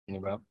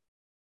About.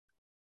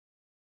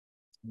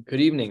 Good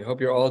evening.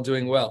 Hope you're all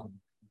doing well.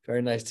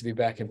 Very nice to be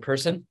back in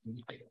person.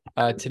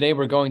 Today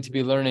we're going to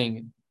be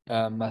learning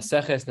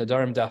Maseches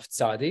Nedarim Daf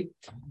Tzadi,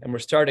 and we're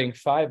starting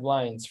 5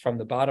 lines from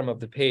the bottom of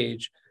the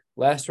page.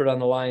 Last word on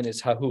the line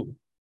is Hahu.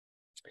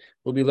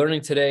 We'll be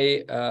learning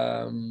today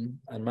on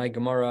my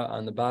Gemara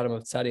on the bottom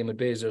of Tzadi Amud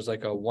Beis. There's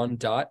like a 1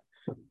 dot,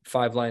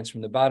 5 lines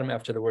from the bottom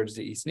after the words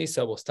the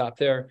Isnisa. We'll stop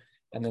there,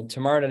 and then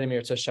tomorrow night,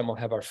 Emir Tzashem, we'll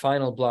have our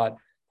final blot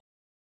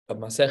of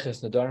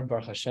Maseches Nedarim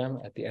Baruch Hashem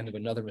at the end of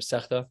another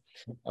Masechta,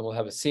 and we'll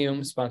have a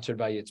siyum sponsored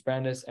by Yitz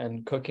Brandis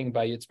and cooking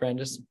by Yitz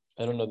Brandis.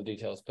 I don't know the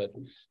details, but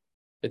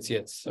it's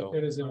Yitz, so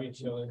it isn't meat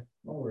chili.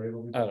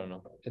 I don't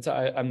know.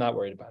 I'm not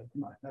worried about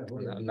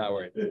it. I'm not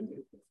worried.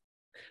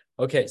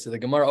 Okay, so the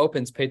Gemara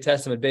opens Pei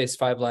Testament base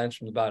 5 lines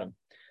from the bottom.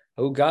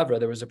 Hu Gavra,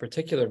 there was a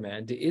particular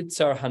man, de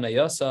Itzar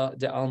Hanayasa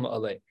de Alma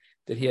Ale,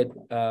 that he had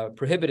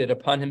prohibited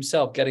upon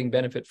himself getting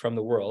benefit from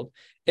the world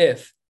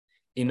if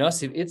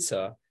Inasiv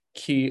Itza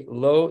Ki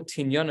lo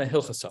tinyana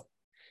hilchasa,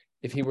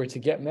 if he were to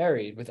get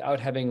married without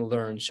having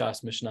learned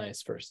Shas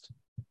Mishnayos first.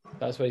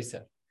 That's what he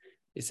said.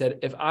 He said,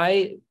 if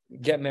I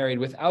get married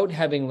without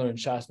having learned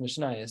Shas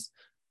Mishnayos,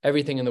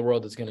 everything in the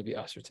world is going to be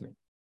usher to me.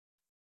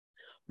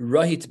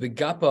 Rahit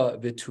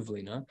begapa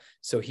vituvlina.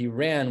 So he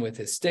ran with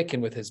his stick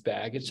and with his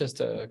bag. It's just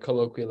a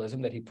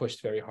colloquialism that he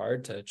pushed very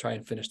hard to try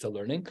and finish the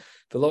learning.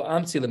 Velo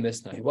amtzi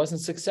lemisna. He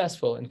wasn't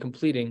successful in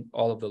completing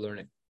all of the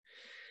learning.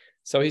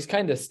 So he's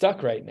kind of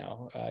stuck right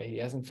now. He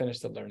hasn't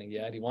finished the learning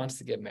yet. He wants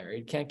to get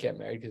married, can't get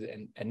married,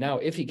 and now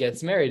if he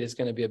gets married, it's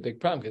going to be a big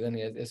problem because then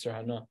he has Isser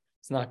Hana.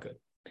 It's not good.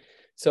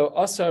 So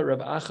Asa Rav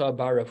Acha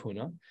bar Rav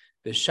Huna,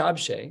 the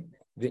Shabshe,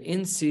 the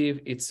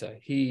Insiv Itza.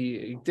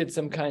 He did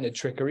some kind of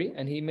trickery,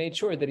 and he made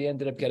sure that he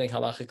ended up getting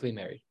halachically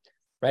married.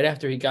 Right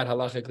after he got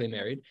halachically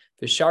married,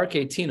 the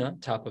Sharkei Tina,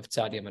 top of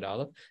Tzadi Amud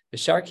Aleph, the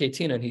Sharkei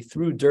Tina, and he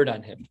threw dirt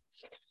on him.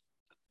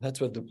 That's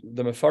what the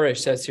Mefaresh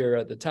says here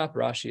at the top,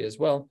 Rashi as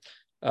well.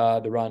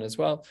 The Ran as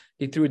well,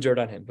 he threw dirt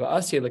on him.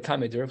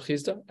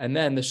 And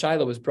then the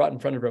Shaila was brought in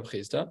front of Rav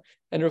Chizda,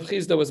 and Rav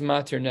Chizda was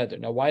matir neder.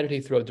 Now, why did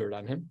he throw dirt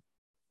on him?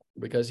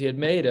 Because he had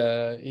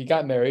he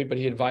got married, but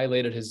he had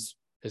violated his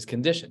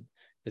condition.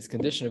 His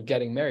condition of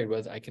getting married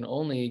was, I can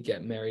only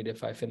get married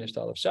if I finished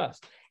all of Shas.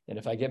 And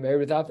if I get married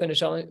without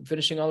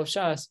finishing all of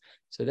Shas,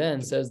 so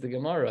then, says the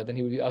Gemara, then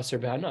he would be Aser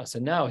Behana. So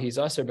now he's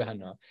Aser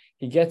Behana.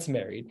 He gets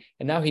married,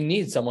 and now he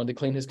needs someone to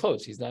clean his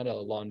clothes. He's not a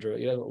launderer.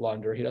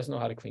 He doesn't know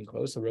how to clean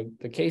clothes. So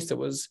the case that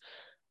was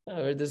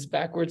this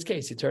backwards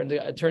case, it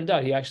turned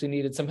out he actually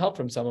needed some help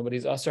from someone, but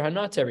he's Aser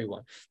Hana to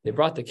everyone. They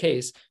brought the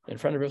case in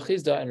front of Rav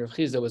Chizda, and Rav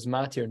Chizda was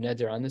matir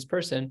neder on this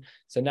person.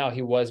 So now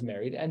he was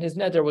married, and his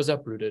neder was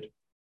uprooted.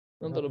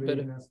 A little bit.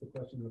 Ask the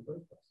question in the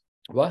first place.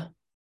 What?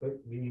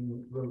 But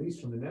being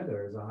released from the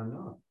nether is a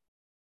hana.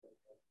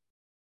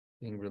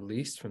 Being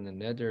released from the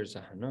nether is a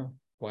hana.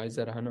 Why is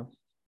that a hana?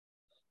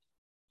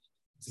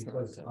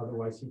 Because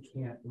otherwise he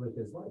can't live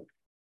his life.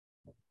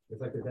 It's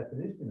like the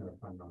definition of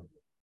hana.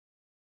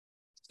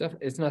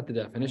 It's not the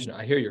definition.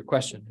 I hear your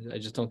question. I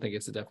just don't think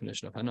it's the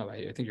definition of hana.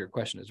 I think your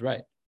question is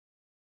right.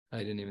 I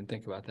didn't even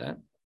think about that.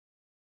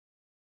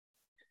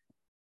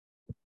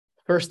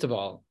 First of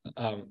all,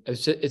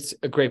 it's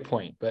a great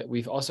point, but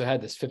we've also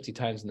had this 50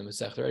 times in the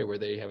Masech already, where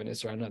they have an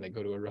Isra Hana, they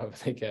go to a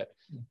Rav, they get.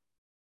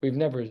 We've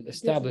never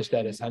established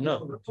that as Hana.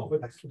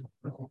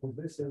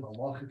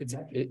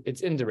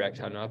 It's indirect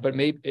Hana, but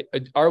maybe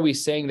are we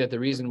saying that the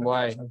reason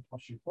why?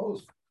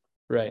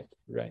 Right.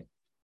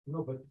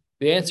 No, but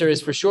the answer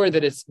is for sure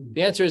that it's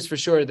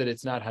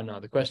not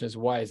Hana. The question is,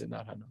 why is it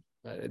not Hana?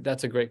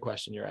 That's a great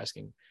question you're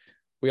asking.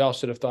 We all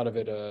should have thought of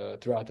it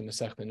throughout the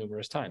Masechta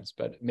numerous times,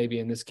 but maybe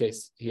in this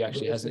case, he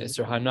actually has an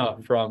Isser Hana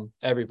from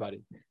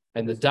everybody.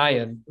 And the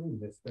Dayan,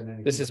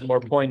 this is more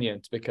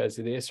poignant because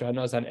the Isser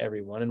Hana is on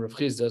everyone, and Rav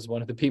Chizda is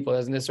one of the people that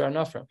has an Isser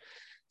Hana from.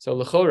 So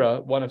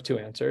L'chora, one of 2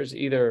 answers.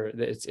 Either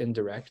that it's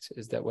indirect,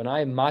 is that when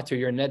I matir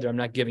your neder, I'm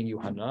not giving you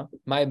Hana.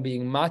 My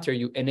being matir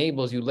you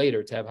enables you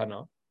later to have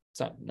Hana.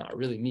 It's not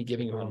really me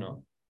giving you Hana,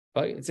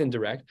 but it's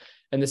indirect.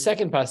 And the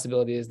second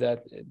possibility is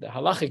that the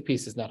halachic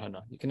piece is not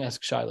Hana. You can ask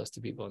shilas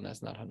to people, and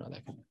that's not Hana.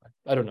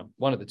 I don't know,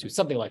 one of the two,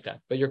 something like that.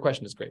 But your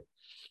question is great.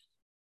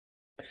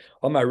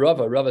 Omar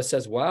Rava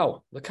says,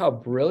 "Wow, look how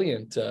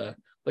brilliant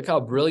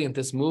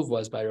this move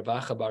was by Rav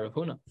Acha bar Rav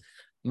Huna.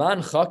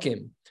 Man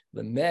chakim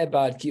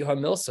lemebad ki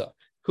hamilsa.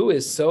 Who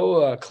is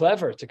so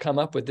clever to come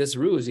up with this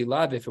ruse?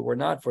 Ilav, if it were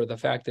not for the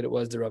fact that it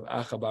was the Rav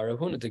Acha bar Rav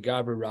Huna to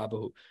Gabra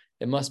Rabahu,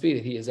 it must be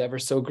that he is ever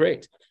so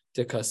great."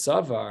 The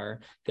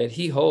kasavar that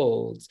he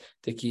holds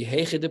the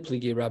kiheche de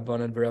pligi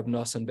rabbanan v'rab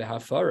nasan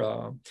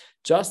behafara.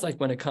 Just like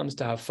when it comes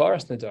to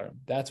hafaras nedarim,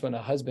 that's when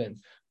a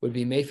husband would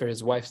be made for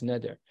his wife's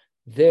neder.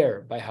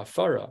 There by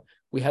hafara,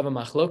 we have a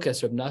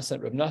machlokes Rab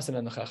Nasan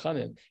and the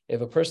Chachamim.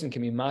 If a person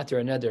can be matir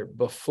a neder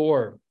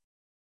before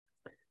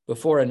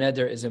before a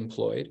neder is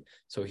employed.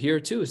 So here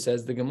too,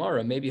 says the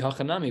Gemara, maybe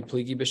hachanami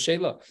pligi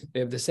b'shela.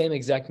 They have the same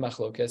exact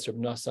machlokes Reb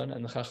Nasan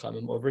and the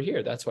Chachamim over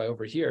here. That's why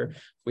over here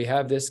we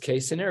have this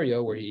case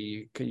scenario where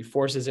he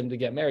forces him to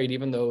get married,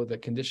 even though the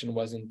condition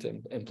wasn't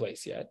in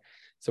place yet.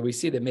 So we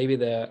see that maybe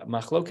the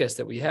machlokes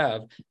that we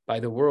have by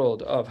the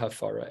world of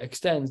hafara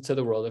extends to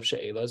the world of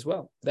she'ela as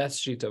well. That's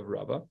shita of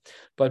Rava.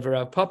 But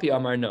Rav Papi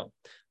Amar no.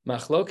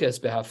 Machlokes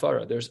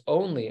behafara. There's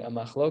only a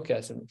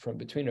machlokes from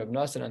between Rav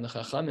Nasan and the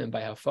Chachamim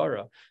by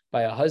hafara,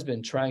 by a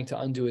husband trying to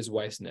undo his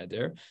wife's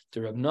neder.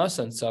 To Rav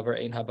Nasan savar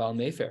ein habal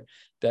mefer,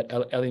 that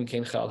elim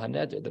kein chal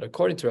haneder. That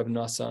according to Rav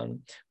Nasan,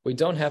 we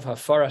don't have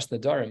hafaras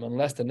nedarim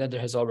unless the neder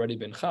has already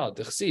been chal.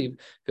 D'chsiv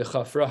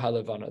v'chafra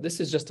halavana.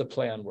 This is just a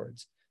play on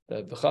words.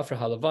 The chafra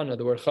halavana,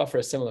 the word chafra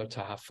is similar to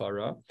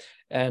hafara,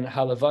 and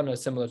halavana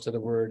is similar to the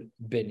word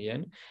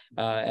binyan.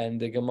 And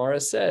the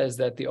Gemara says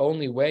that the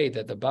only way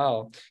that the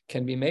Baal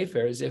can be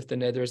mefer is if the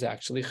neder is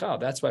actually chal.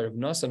 That's why Rav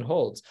Nasan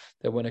holds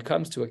that when it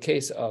comes to a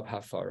case of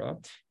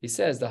hafara, he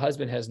says the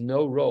husband has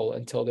no role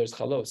until there's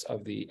chalos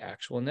of the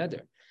actual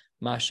neder.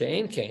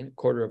 Masha'en Kain,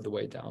 quarter of the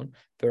way down,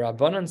 the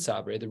Rabbanan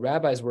Sabre, the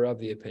rabbis were of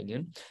the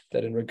opinion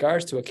that in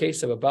regards to a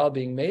case of a Baal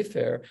being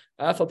Mayfair,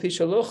 Afal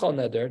Pisha Lochal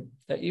Neder,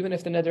 that even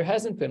if the Neder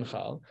hasn't been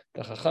Chal,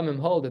 the Chachamim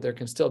hold that there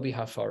can still be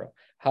Hafara.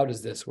 How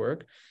does this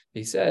work?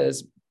 He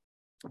says,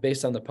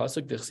 based on the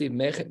pasuk,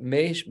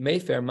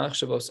 Mayfair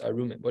Machshavos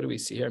Arumim. What do we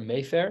see here?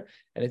 Mayfair,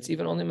 and it's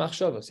even only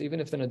Machshavos. Even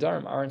if the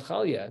Nadarim aren't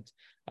Chal yet,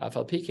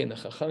 Afal Pikein, the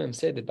Chachamim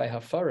say that by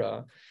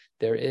Hafara,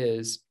 there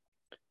is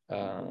a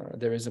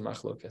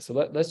machloka. So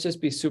let's just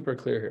be super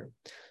clear here.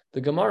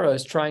 The Gemara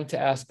is trying to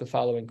ask the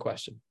following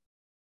question.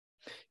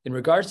 In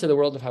regards to the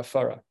world of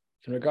hafara,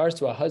 in regards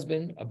to a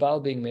husband, a Baal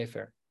being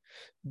mefer,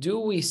 do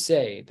we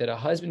say that a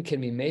husband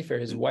can be mefer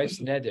his wife's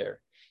neder,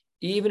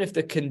 even if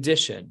the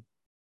condition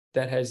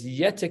that has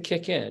yet to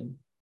kick in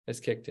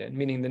has kicked in,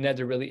 meaning the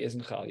neder really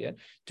isn't chal yet?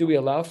 Do we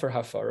allow for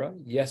hafara?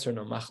 Yes or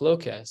no?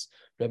 Machlokes,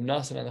 Reb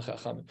Nasan and the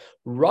Chachamim.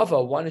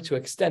 Rava wanted to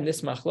extend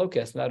this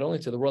machlokes not only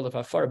to the world of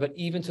hafara, but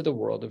even to the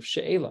world of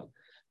she'ela.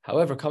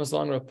 However, comes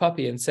along Rav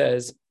Papi and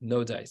says,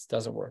 no dice,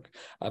 doesn't work.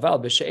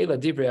 Aval b'she'ela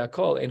divrei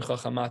hakol ein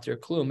chachamatir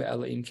klum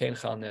ela im kein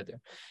chal neder.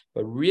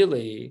 But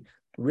really,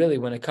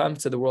 when it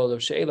comes to the world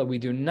of she'ela, we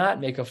do not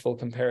make a full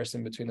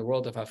comparison between the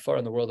world of hafar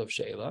and the world of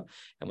she'ela.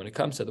 And when it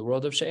comes to the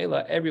world of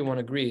she'ela, everyone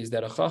agrees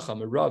that a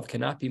chacham, a rav,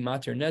 cannot be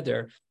matir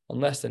neder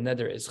unless the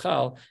neder is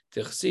chal,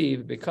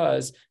 tichsiv,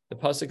 because the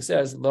pasuk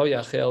says, lo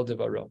yachel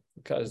devaro,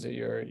 because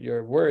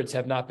your words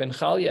have not been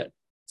chal yet.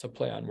 It's a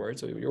play on words,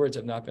 so your words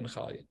have not been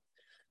chal yet.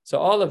 So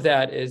all of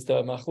that is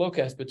the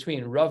machlokas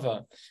between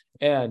Rava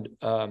and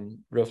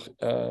Rav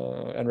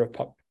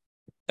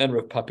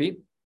Papi,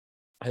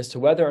 as to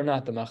whether or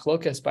not the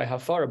machlokas by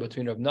hafara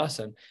between Rav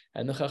Nasan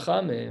and the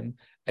Chachamim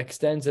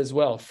extends as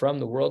well from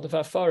the world of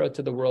hafara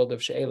to the world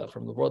of she'ela,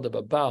 from the world of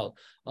a Baal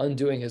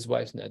undoing his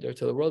wife's neder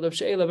to the world of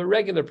she'ela of a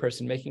regular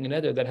person making a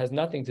neder that has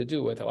nothing to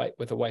do with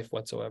a wife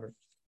whatsoever.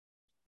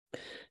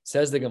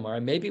 Says the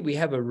Gemara, maybe we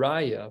have a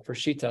raya for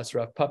Shitas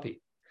Rav Papi.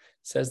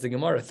 Says the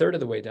Gemara, a third of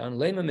the way down,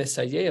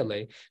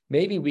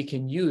 maybe we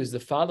can use the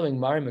following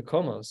Mari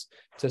Mekomos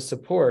to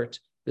support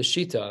the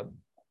Shita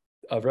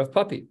of Rav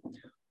Papi.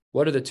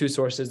 What are the two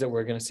sources that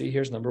we're going to see?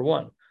 Here's number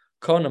one.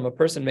 Konam, a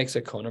person makes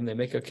a konam, they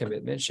make a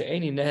commitment,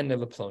 she'eni nehen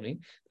leploni,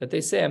 that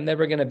they say, I'm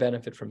never going to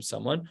benefit from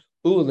someone.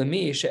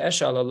 Lemi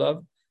she'eshal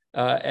alav,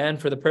 and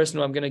for the person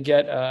who I'm going to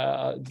get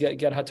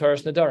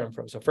hataras nadarim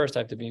from. So first I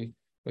have to be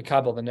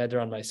Mekabel the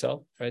neder on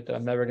myself, right? That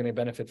I'm never going to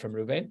benefit from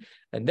Ruvain.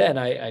 And then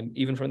I'm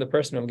even from the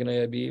person I'm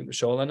going to be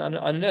sholan on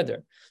a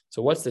neder.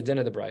 So what's the din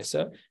of the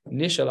brisa?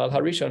 Nishal al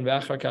harishon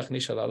ve'achar kach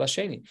nishal al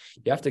hasheni.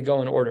 You have to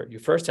go in order. You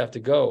first have to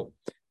go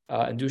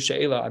and do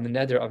she'ela on the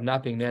neder of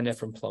not being naneh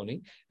from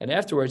Ploni, and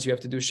afterwards you have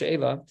to do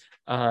she'ela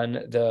on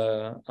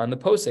the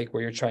posek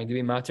where you're trying to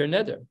be matir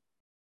neder.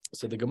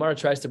 So the Gemara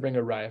tries to bring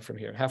a raya from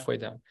here, halfway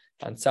down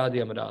on Sadi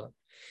Amadala.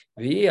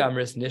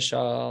 V'amris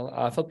nishal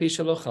afal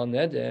pishalochal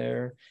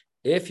neder.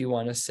 If you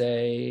want to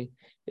say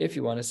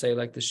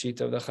like the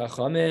sheet of the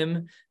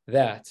Chachamim,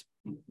 that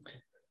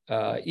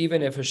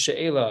even if a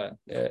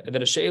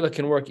she'ela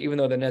can work even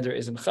though the neder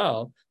isn't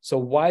chal, so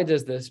why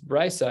does this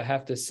brisa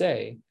have to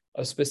say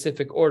a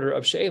specific order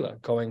of she'ela,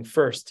 going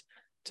first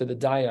to the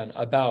dayan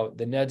about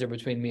the neder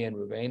between me and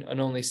Ruvain, and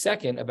only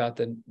second about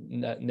the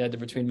neder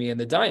between me and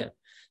the dayan?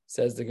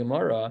 Says the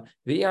Gemara,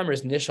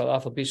 "V'yamris nishal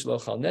afal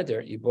pishlochal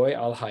neder iboy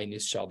al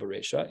haynis shal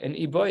beresha and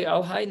iboy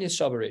al haynis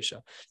shal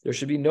beresha." There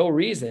should be no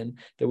reason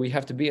that we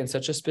have to be in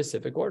such a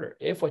specific order.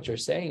 If what you're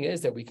saying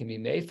is that we can be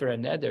made for a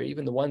neder,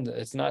 even the one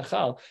that's not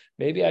chal,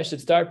 maybe I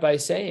should start by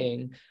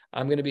saying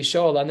I'm going to be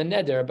shoal on the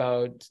neder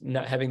about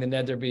not having the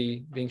neder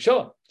being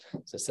shoal.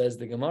 So says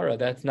the Gemara,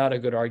 that's not a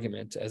good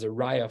argument as a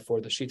raya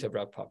for the shita of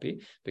Rav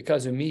Papi,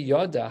 because umi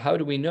yoda, how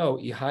do we know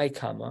ihai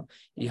kama,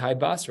 ihai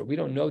basra? We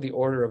don't know the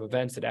order of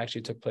events that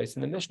actually took place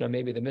in the Mishnah.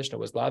 Maybe the Mishnah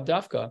was lav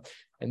dafka,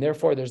 and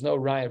therefore there's no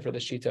raya for the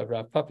shita of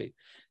Rav Papi.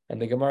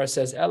 And the Gemara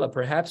says, Ella,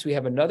 perhaps we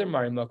have another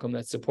Mari Mokum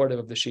that's supportive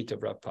of the sheet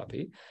of Rav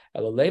Papi.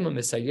 Ella lema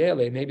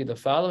misayele, maybe the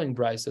following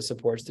brisa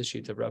supports the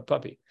sheet of Rav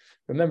Papi.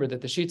 Remember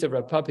that the sheet of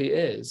Rav Papi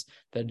is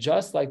that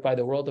just like by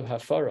the world of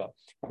Hafara,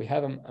 we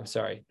have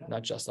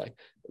not just like.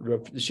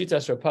 The sheet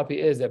of Rav Papi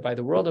is that by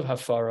the world of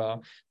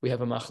Hafara, we have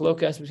a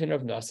machlokas between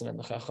Rav Nasan and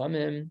the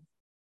Chachamim.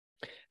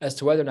 as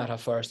to whether or not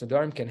hafaras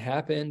nedarim can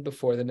happen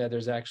before the neder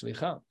is actually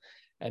chal.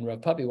 And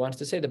Rav Papi wants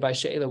to say that by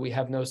she'ela we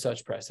have no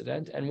such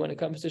precedent, and when it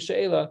comes to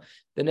she'ela,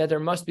 the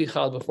neder must be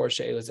chal before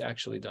she'ela is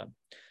actually done.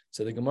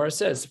 So the Gemara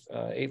says,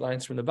 8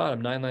 lines from the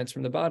bottom, 9 lines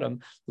from the bottom,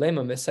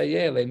 lema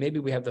mesayele. Maybe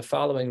we have the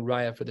following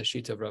raya for the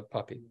sheet of Rav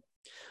Papi.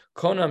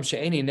 Konam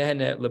she'eni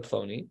nehene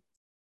leploni,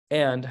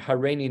 and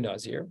Hareini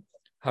Nazir,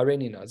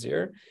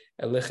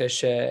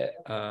 Lechem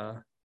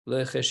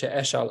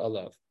eshal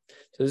alav.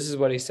 So this is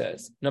what he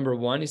says. Number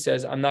one, he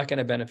says, I'm not going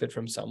to benefit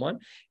from someone.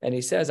 And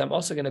he says, I'm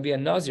also going to be a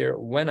Nazir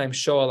when I'm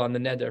shoal on the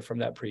neder from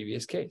that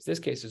previous case. This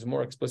case is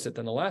more explicit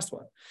than the last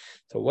one.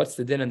 So what's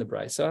the din in the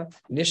Brisa?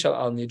 Nishal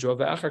al nidro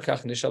ve'achar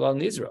kach nishal al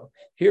nizro.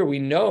 Here we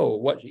know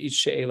what each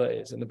she'ela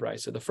is in the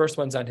Brisa. The first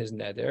one's on his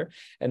neder,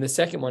 and the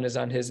second one is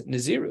on his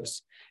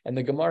nizirus. And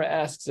the Gemara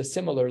asks a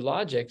similar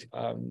logic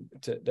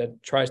that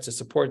tries to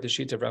support the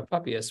sheet of Rav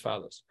Papi as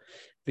follows.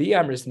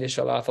 V'yamris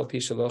nishal afal pi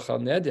shaloch al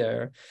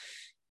neder.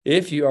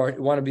 If you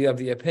want to be of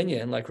the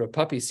opinion, like Rav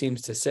Papi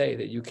seems to say,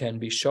 that you can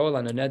be shoal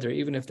on a neder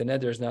even if the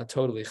neder is not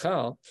totally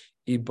chal,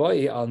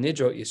 iboi al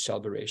nidro is shal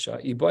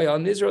beresha. Iboi al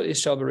nidro is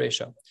shal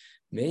beresha.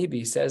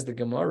 Maybe says the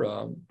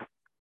Gemara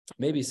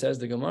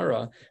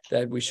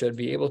that we should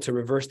be able to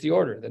reverse the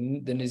order. The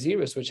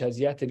nizirus, which has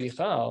yet to be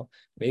chal,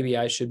 maybe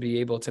I should be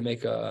able to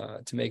make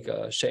a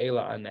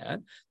she'ela on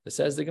that. But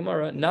says the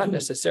Gemara, not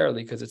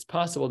necessarily, because it's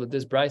possible that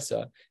this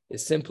brisa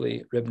is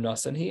simply Rib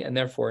Nasanhi and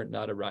therefore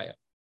not a raya.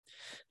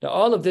 Now,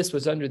 all of this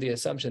was under the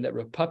assumption that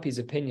Rav Papi's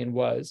opinion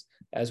was,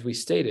 as we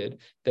stated,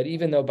 that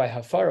even though by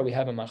hafara we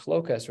have a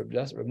machlokas, Rav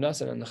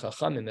Nasan and the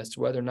Chachamim, as to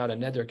whether or not a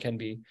neder can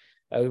be,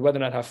 whether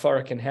or not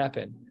hafara can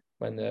happen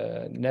when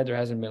the neder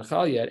hasn't been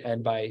chal yet,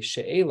 and by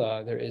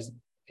she'ela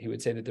he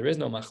would say that there is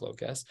no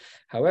machlokas.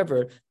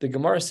 However, the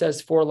Gemara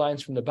says 4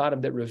 lines from the bottom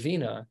that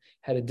Ravina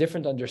had a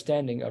different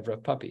understanding of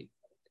Rav Papi.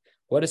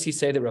 What does he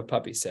say that Rav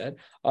Papi said?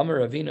 Amar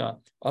Ravina,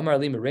 Amar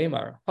li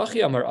Meremar,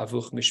 Hachi Amar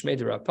Avuch Mishmei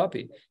de Rav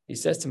Papi. He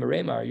says to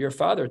Meremar, your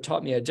father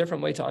taught me a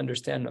different way to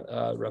understand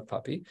Rav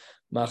Papi.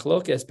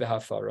 Machlokes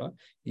behafara.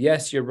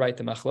 Yes, you're right,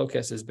 the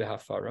machlokes is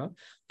behafara.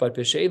 But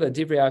b'sheila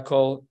divrei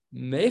akol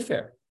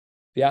mefer.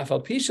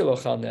 B'afal pi shelo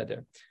chal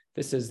neder.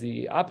 This is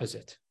the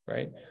opposite,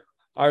 right?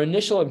 Our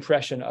initial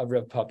impression of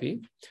Rav Papi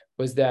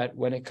was that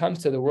when it comes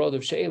to the world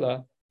of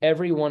sheila,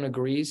 everyone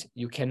agrees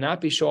you cannot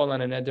be shoal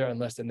on a neder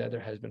unless the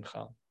neder has been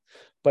chal.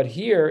 But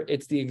here,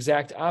 it's the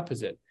exact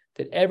opposite,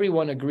 that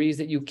everyone agrees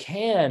that you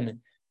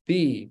can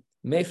be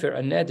mefer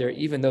a neder,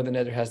 even though the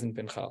neder hasn't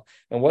been chal.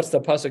 And what's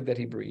the pasuk that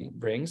he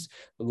brings?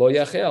 Lo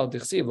yachel,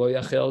 dichsiv, lo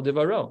yachel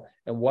divaro.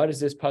 And what does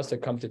this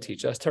pasuk come to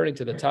teach us? Turning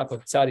to the top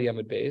of Tzadi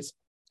Amud Beis,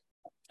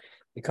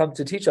 it comes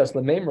to teach us,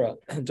 lememra,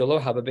 delo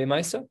haba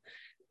b'maisa.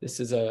 This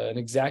is an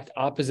exact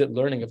opposite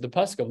learning of the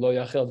pasuk of Lo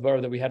Yachel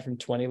Dvaro that we had from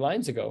 20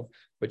 lines ago,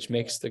 which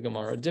makes the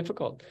Gemara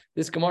difficult.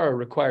 This Gemara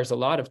requires a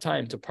lot of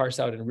time to parse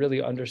out and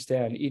really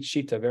understand each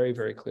shita very,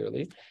 very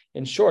clearly.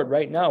 In short,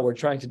 right now, we're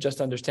trying to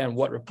just understand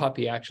what Rav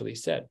Papi actually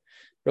said.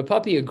 Rav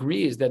Papi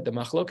agrees that the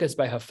machlokas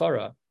by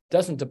hafara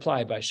doesn't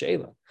apply by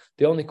she'ela.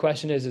 The only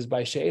question is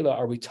by she'ela,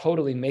 are we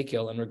totally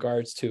mekil in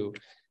regards to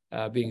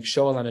being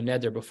shoal on a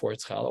neder before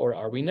it's chal, or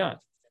are we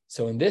not?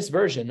 So in this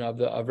version of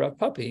Rav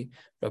Papi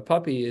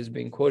is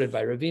being quoted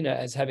by Ravina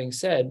as having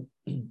said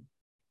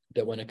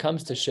that when it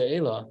comes to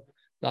she'ela,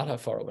 not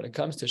hafara, when it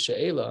comes to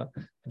she'ela,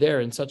 there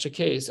in such a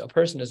case, a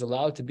person is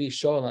allowed to be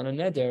shoal on a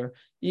neder,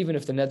 even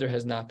if the neder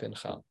has not been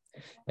chal.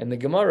 And the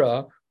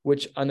Gemara,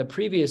 which on the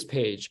previous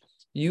page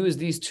used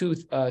these 2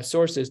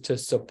 sources to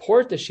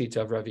support the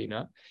shita of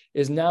Ravina,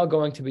 is now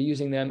going to be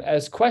using them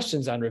as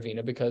questions on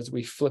Ravina because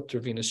we flipped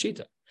Ravina's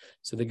shita.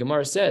 So the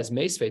Gemara says,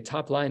 Meisvei,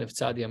 top line of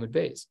Tzadi Amud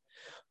Beis,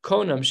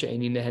 Konam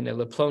she'eni nehene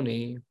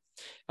leploni.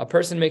 A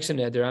person makes a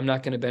neder, I'm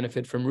not going to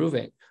benefit from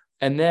Ruvain.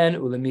 And then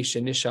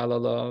ulemisha nishal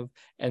alav,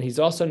 and he's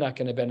also not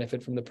going to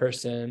benefit from the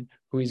person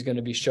who he's going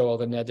to be shoal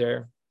the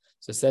neder.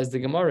 So says the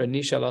Gemara,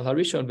 nishal al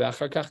harishon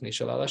ve'achar kach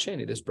nishal al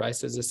hasheni. This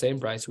brisa is the same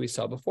brisa we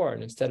saw before,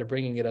 and instead of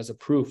bringing it as a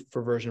proof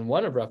for version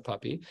 1 of Rav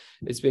Papi,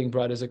 it's being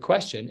brought as a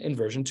question in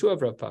version 2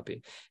 of Rav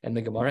Papi. And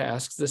the Gemara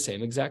asks the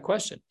same exact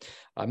question.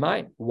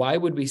 Why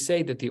would we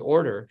say that the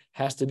order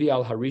has to be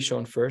al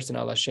harishon first and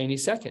al hasheni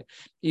second?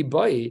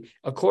 Ibai,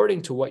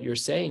 according to what you're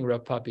saying,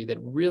 Rav Papi, that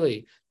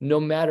really no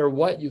matter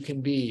what you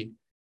can be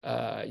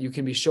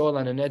shoal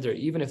on a neder,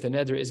 even if the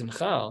neder isn't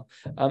chal.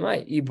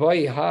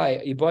 Iboy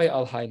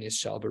al hainis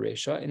shal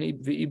beresha, and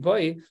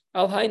iboy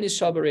al hainis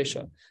shal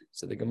beresha.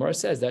 So the Gemara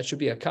says that should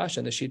be a kasha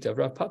in the shita of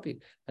Rav Papi,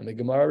 and the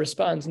Gemara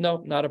responds,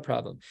 no, not a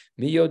problem.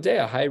 Mi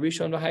yodea hay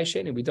rishon v'hay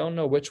sheni. We don't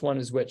know which one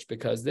is which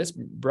because this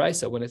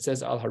brisa, when it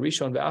says al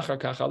harishon ve'achar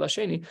kach al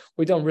hasheni,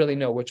 we don't really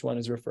know which one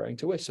is referring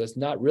to which. So it's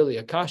not really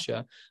a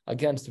kasha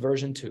against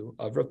version 2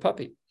 of Rav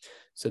Papi.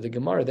 So the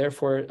Gemara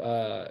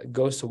therefore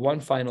goes to one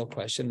final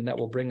question, and that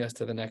will bring us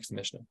to the next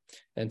Mishnah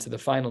and to the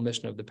final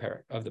Mishnah of the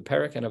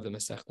Perek and of the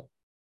Masechta.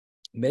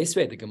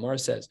 Meisvei, the Gemara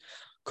says,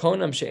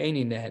 Konam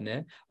she'eni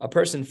nehene. A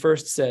person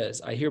first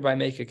says, I hereby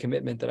make a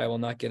commitment that I will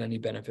not get any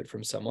benefit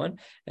from someone,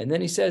 and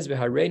then he says,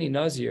 V'hareini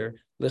nazir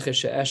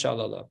l'cheshe'esh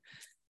alav.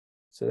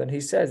 So then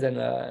he says,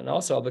 and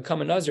also I'll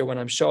become a Nazir when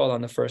I'm shoal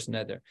on the first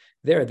neder.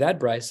 There, that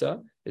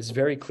brisa is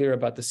very clear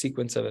about the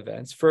sequence of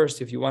events. First,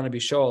 if you want to be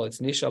shoal, it's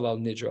nishal al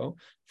nidro.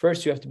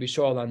 First, you have to be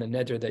shoal on the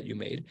neder that you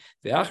made.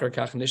 Ve'achar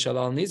kach nishal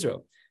al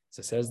nidro.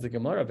 So says the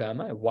Gemara,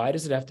 why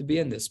does it have to be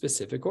in this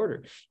specific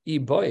order?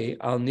 Iboi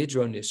al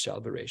nidro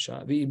nishal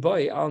beresha.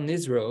 Ve'iboi al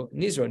nidro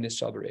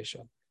nishal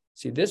beresha.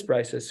 See, this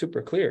brisa is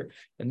super clear,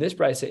 and this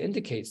brisa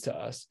indicates to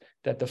us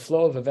that the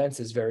flow of events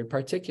is very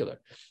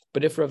particular.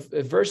 But if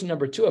version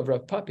number 2 of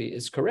Rav Papi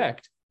is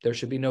correct, there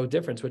should be no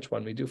difference which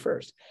one we do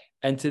first.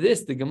 And to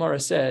this, the Gemara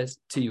says,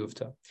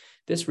 Tiyuvta.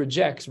 This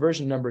rejects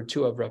version number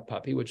 2 of Rav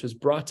Papi, which was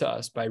brought to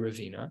us by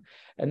Ravina,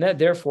 and that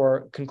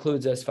therefore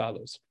concludes as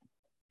follows.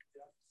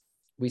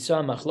 We saw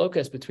a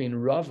machlokas between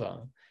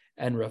Rava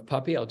and Rav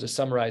Papi. I'll just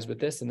summarize with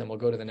this, and then we'll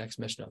go to the next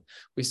Mishnah.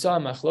 We saw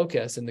a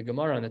machlokas in the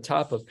Gemara on the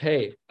top of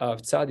Pei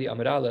of Tzadi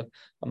Amud Aleph,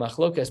 a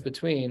machlokas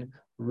between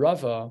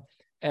Rava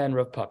and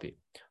Rav Papi.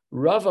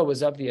 Rava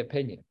was of the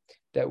opinion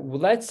that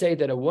let's say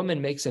that a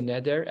woman makes a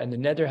neder and the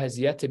neder has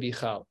yet to be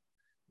chal.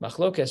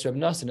 Machlokas Rav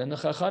Nasan and the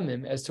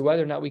Chachamim as to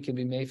whether or not we can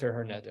be mefer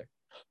her neder.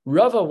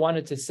 Rava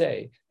wanted to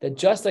say that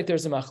just like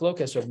there's a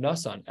machlokas Rav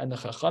Nasan and the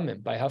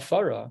Chachamim by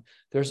hafara,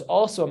 there's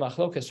also a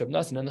machlokas Rav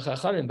Nasan and the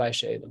Chachamim by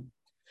she'elim.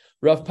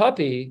 Rav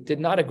Papi did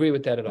not agree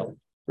with that at all.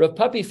 Rav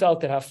Papi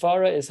felt that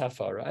hafara is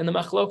hafara, and the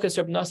machlokas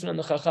Rav Nasan and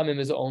the Chachamim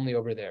is only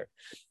over there.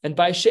 And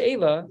by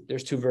she'ela,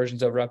 there's 2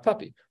 versions of Rav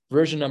Papi.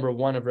 Version number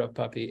 1 of Rav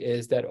Papi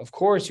is that, of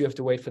course, you have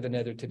to wait for the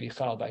neder to be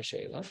chal by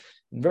she'ela.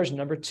 And version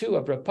number 2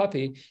 of Rav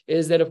Papi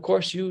is that, of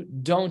course, you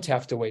don't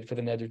have to wait for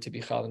the neder to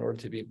be chal in order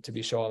to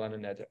be shoal on a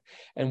neder.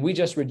 And we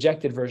just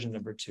rejected version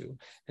number 2.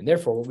 And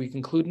therefore, what we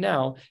conclude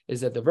now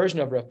is that the version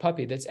of Rav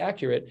Papi that's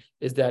accurate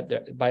is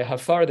that by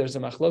hafar there's a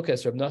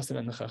machlokas Rav Nasan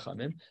and the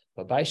Chachamim,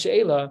 but by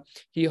she'ela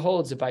he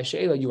holds that by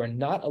she'ela you are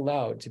not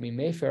allowed to be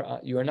mefer,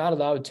 you are not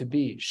allowed to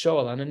be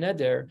shoal on a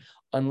neder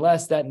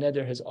unless that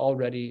neder has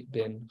already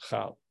been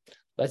chal.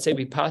 Let's say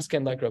we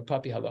pasken like Rav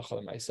Papi halacha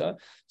l'maisa.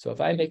 So if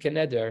I make a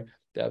neder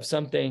that if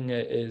something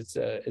is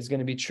going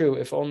to be true,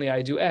 if only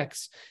I do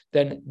X,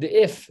 then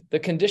the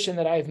condition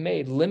that I've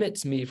made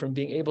limits me from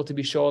being able to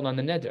be shoal on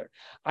the neder.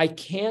 I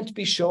can't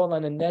be shoal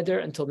on a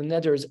neder until the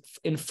neder is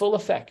in full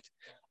effect.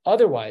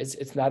 Otherwise,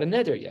 it's not a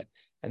neder yet.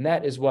 And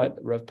that is what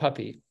Rav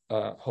Papi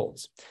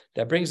holds.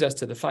 That brings us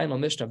to the final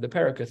mission of the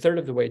parak, a third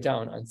of the way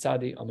down on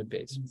Tzadi Amud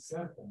Beis.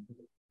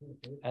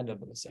 End of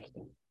the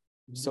Masechta.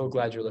 I'm so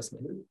glad you're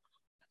listening.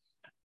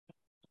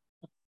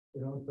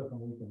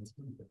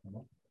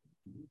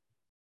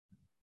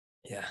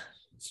 Yeah,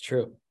 it's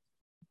true.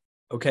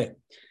 Okay.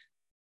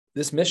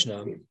 This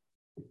Mishnah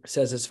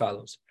says as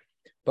follows.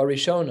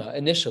 Barishona,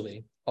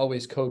 initially,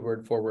 always code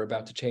word for we're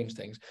about to change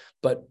things,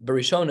 but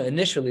Barishona,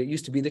 initially, it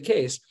used to be the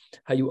case,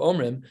 Hayu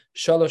Omrim,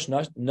 Shalosh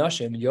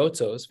Nashim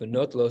Yotzos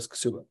Venotlos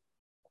Ksuba.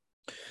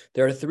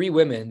 There are 3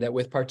 women that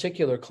with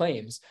particular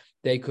claims,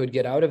 they could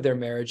get out of their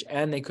marriage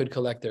and they could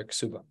collect their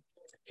ksuba.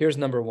 Here's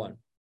number 1.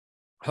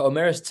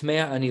 Ha'omeres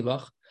Tmea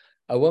Anilach,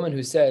 a woman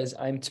who says,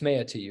 I'm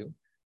Tmea to you,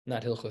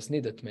 not Hilchos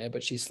Nida Tmea,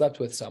 but she slept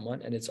with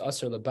someone, and it's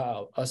Asr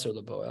L'Baal, Asr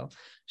L'Boel.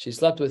 She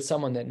slept with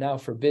someone that now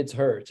forbids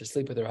her to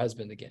sleep with her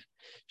husband again.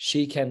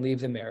 She can leave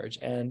the marriage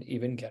and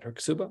even get her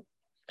ksuba.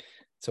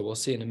 So we'll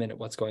see in a minute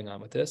what's going on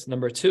with this.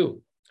 Number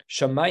 2,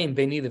 Shamayim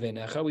Beini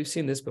Levenecha. We've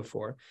seen this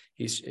before.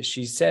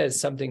 She says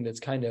something that's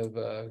kind of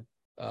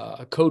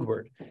a code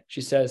word. She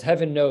says,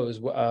 heaven knows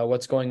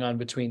what's going on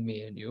between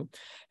me and you.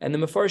 And the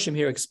Mefarshim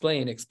here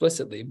explain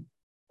explicitly,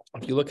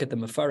 if you look at the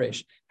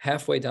Mefarish,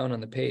 halfway down on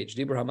the page,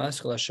 Dibur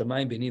HaMaschal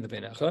HaShamayim Beini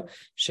Levenecha,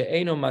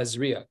 She'eno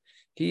Mazriya.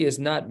 He is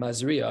not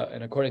Mazriya,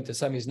 and according to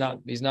some, he's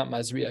not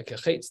Mazriya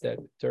Kechetz, that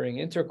during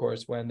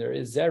intercourse, when there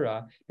is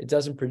Zera, it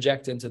doesn't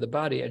project into the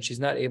body, and she's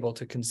not able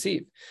to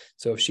conceive.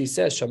 So if she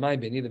says,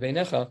 Shamayim Beini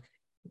Levenecha,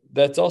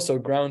 that's also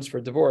grounds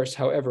for divorce.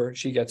 However,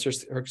 she gets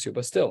her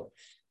ksuba still.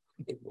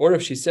 Or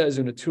if she says,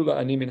 Unatula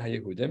ani min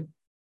haYehudim,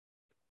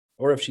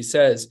 or if she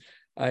says,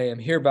 I am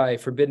hereby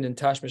forbidden in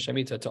Tashma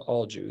Shamita to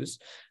all Jews,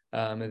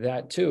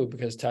 that too,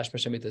 because Tashma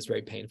Shamita is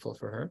very painful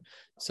for her.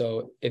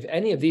 So if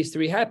any of these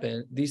 3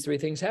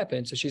 things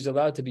happen, so she's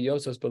allowed to be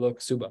Yosos below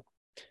ksuba.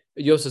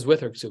 Yosos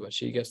with her ksuba.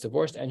 She gets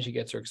divorced and she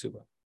gets her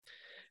ksuba.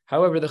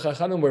 However, the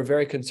Chachamim were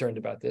very concerned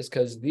about this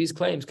because these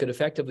claims could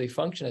effectively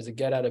function as a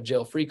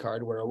get-out-of-jail-free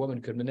card where a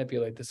woman could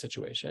manipulate the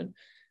situation.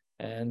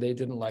 And they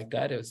didn't like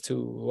that. It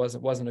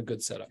wasn't a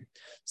good setup.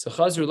 So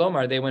Chazru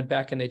Lomar, they went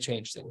back and they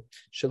changed it.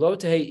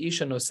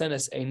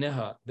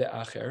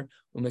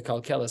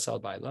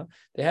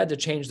 They had to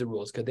change the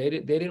rules because they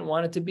didn't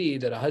want it to be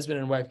that a husband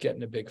and wife get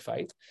in a big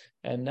fight,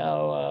 and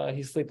now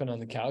he's sleeping on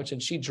the couch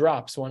and she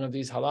drops one of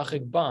these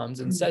halachic bombs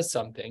and says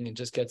something and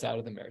just gets out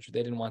of the marriage.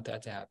 They didn't want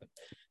that to happen.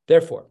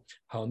 Therefore,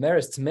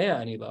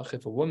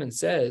 if a woman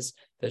says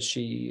that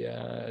she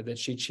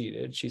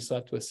cheated, she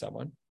slept with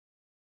someone,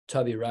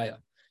 Tavi Raya.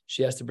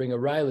 She has to bring a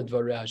raya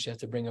l'dvareh. She has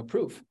to bring a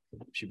proof.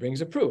 If she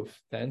brings a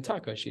proof, then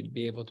taka, she'd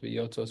be able to be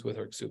yotzos with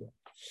her ksuba.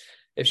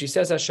 If she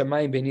says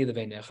Hashamayim beini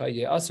levenecha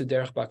ye'asu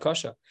derech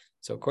bakasha.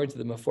 So according to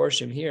the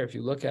Mefarshim here, if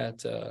you look at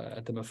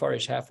the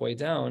Mefarish halfway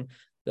down,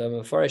 The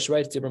Mefarish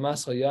writes, "Dibra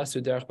Maschal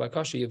Yasu Derech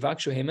Bakashi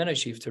Yivakshu Heimena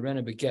Shif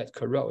Terena Beget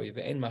Karoi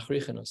Ve'en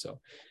Machrichin Oso."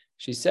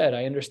 She said,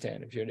 "I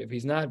understand if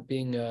he's not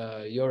being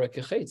Yora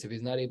Kechetz, if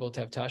he's not able to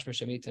have Tashma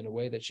Shemit in a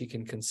way that she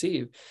can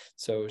conceive,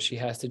 so she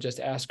has to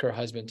just ask her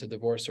husband to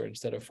divorce her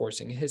instead of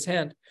forcing his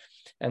hand."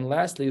 And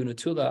lastly,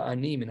 Unatula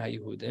Ani Min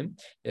HaYehudim,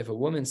 if a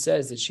woman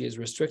says that she is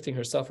restricting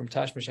herself from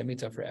Tashma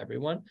Shemita for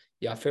everyone,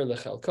 Yafir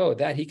Lechelko,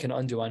 that he can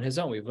undo on his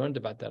own. We've learned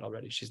about that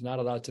already. She's not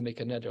allowed to make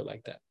a neder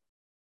like that.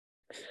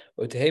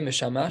 And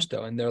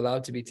they're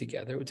allowed to be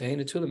together,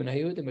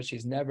 but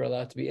she's never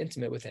allowed to be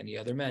intimate with any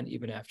other man,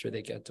 even after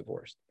they get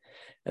divorced.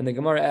 And the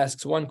Gemara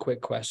asks one quick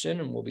question,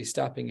 and we'll be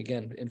stopping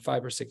again in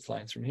 5 or 6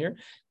 lines from here.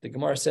 The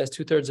Gemara says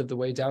 2/3 of the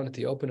way down at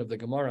the open of the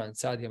Gemara on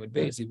Sad Yamid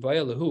Beis,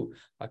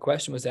 a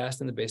question was asked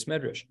in the Beis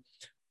Medrash.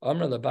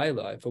 Amr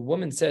Labaila, if a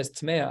woman says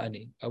Tmea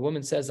Ani, a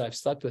woman says I've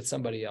slept with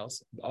somebody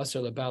else,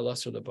 Asr Labal,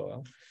 Asr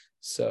Laboel.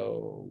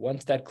 So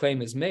once that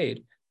claim is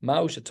made,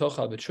 Ma'u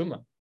Shetochal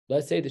B'Truma.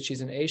 Let's say that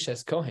she's an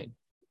Eishes Kohen.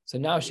 So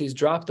now she's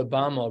dropped the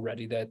bomb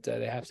already that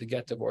they have to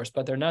get divorced,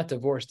 but they're not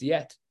divorced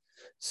yet.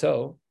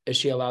 So is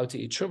she allowed to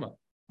eat Truma?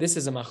 This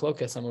is a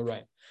machlokes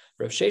amurai.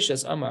 Rav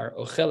Sheshes Amar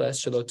Ocheles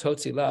Shelo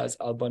Totzi Laz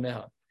Al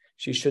Boneha.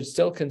 She should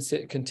still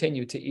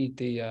continue to eat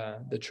the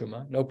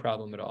truma, no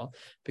problem at all,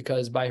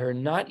 because by her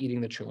not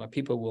eating the truma,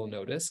 people will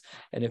notice,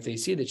 and if they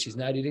see that she's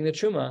not eating the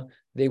truma,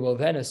 they will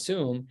then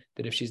assume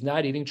that if she's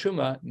not eating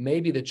truma,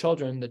 maybe the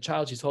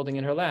child she's holding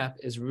in her lap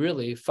is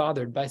really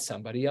fathered by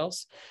somebody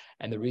else,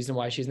 and the reason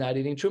why she's not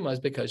eating truma is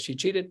because she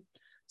cheated.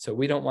 So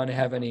we don't want to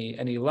have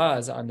any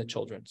laws on the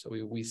children. So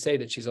we say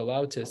that she's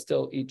allowed to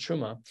still eat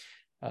truma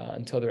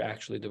until they're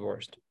actually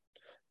divorced.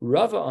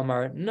 Rava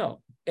Amar,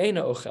 no,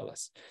 Eina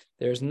Ochelas.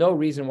 There's no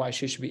reason why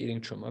she should be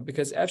eating truma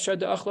because Efshar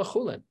de'achla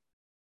chulin.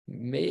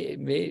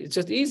 It's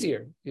just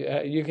easier.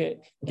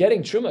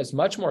 Getting truma is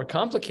much more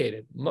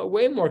complicated,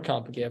 way more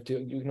complicated.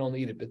 You can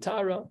only eat it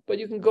b'tara, but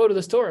you can go to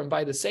the store and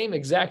buy the same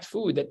exact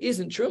food that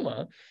isn't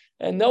truma,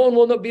 and no one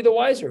will not be the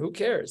wiser. Who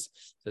cares?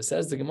 So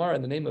says the Gemara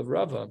in the name of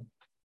Rava.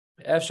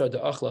 Efshar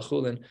de'achla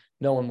chulin,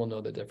 no one will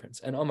know the difference.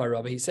 And Omar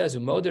Rabba, he says,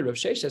 Umoder Rav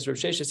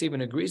Sheshes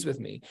even agrees with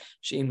me,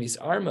 She'imnis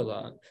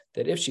Armela,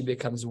 that if she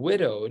becomes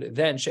widowed,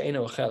 then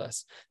she'eno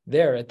ochelas.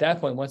 There, at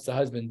that point, once the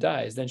husband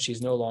dies, then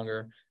she's no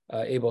longer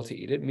able to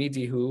eat it.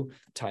 Midihu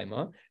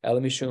taima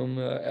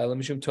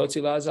elamishum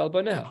totzi laz al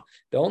baneha.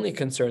 The only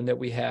concern that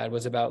we had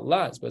was about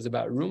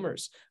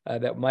rumors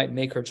that might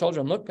make her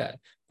children look bad.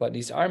 But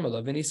nis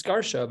armela v'nis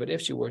karsha. But if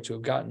she were to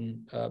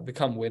have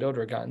become widowed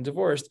or gotten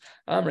divorced,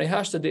 amrei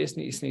hashta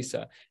deisni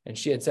isnisa, and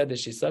she had said that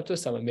she slept with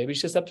someone. Maybe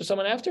she slept with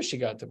someone after she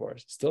got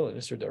divorced. Still, an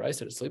Isser D'Oraisa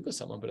to sleep with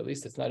someone, but at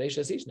least it's not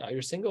Eishes Ish. Now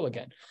you're single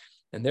again.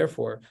 And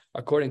therefore,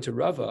 according to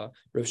Rava,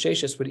 Rav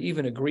Sheshes would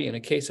even agree in a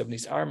case of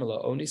Nis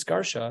Armela or Nis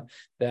Karsha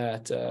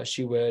that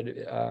she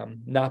would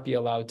not be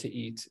allowed to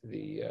eat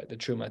the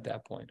truma at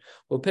that point.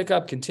 We'll pick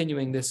up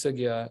continuing this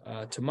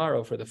sugya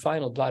tomorrow for the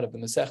final blot of the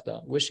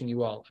Masechta. Wishing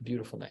you all a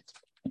beautiful night.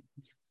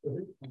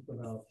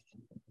 About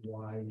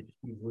why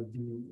she would be